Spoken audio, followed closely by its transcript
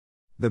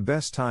The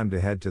best time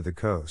to head to the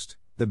coast,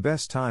 the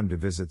best time to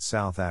visit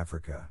South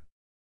Africa.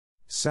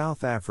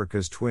 South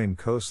Africa's twin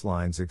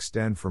coastlines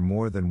extend for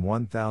more than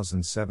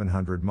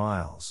 1,700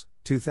 miles,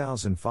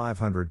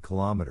 2,500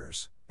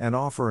 kilometers, and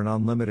offer an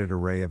unlimited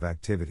array of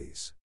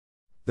activities.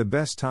 The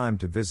best time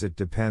to visit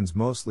depends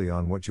mostly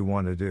on what you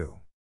want to do.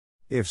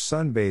 If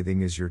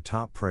sunbathing is your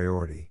top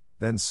priority,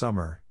 then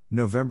summer,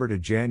 November to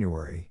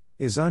January,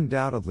 is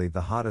undoubtedly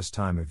the hottest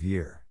time of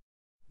year.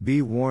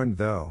 Be warned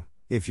though,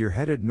 if you're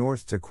headed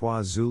north to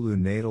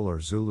KwaZulu-Natal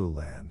or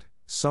Zululand,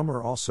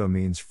 summer also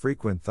means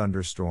frequent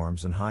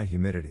thunderstorms and high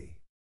humidity.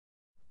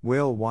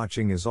 Whale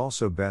watching is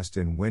also best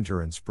in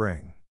winter and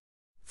spring.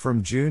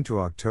 From June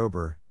to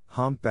October,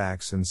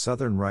 humpbacks and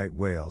southern right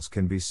whales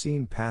can be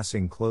seen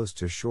passing close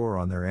to shore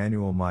on their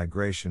annual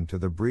migration to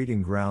the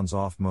breeding grounds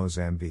off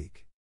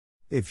Mozambique.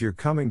 If you're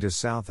coming to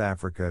South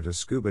Africa to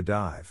scuba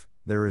dive,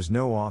 there is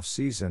no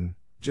off-season,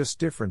 just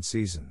different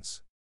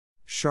seasons.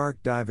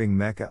 Shark diving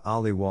mecca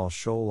Aliwal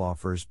Shoal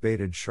offers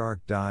baited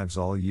shark dives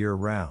all year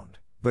round,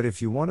 but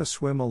if you want to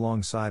swim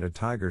alongside a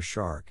tiger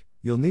shark,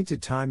 you'll need to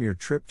time your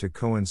trip to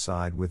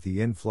coincide with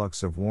the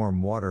influx of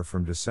warm water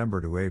from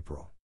December to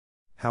April.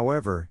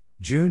 However,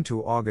 June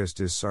to August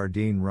is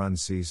Sardine Run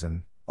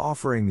season,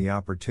 offering the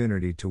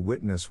opportunity to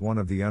witness one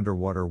of the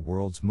underwater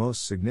world's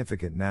most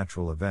significant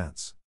natural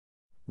events.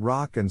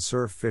 Rock and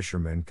surf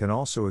fishermen can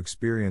also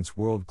experience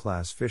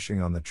world-class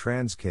fishing on the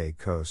Transkei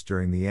coast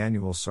during the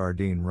annual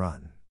Sardine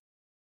Run.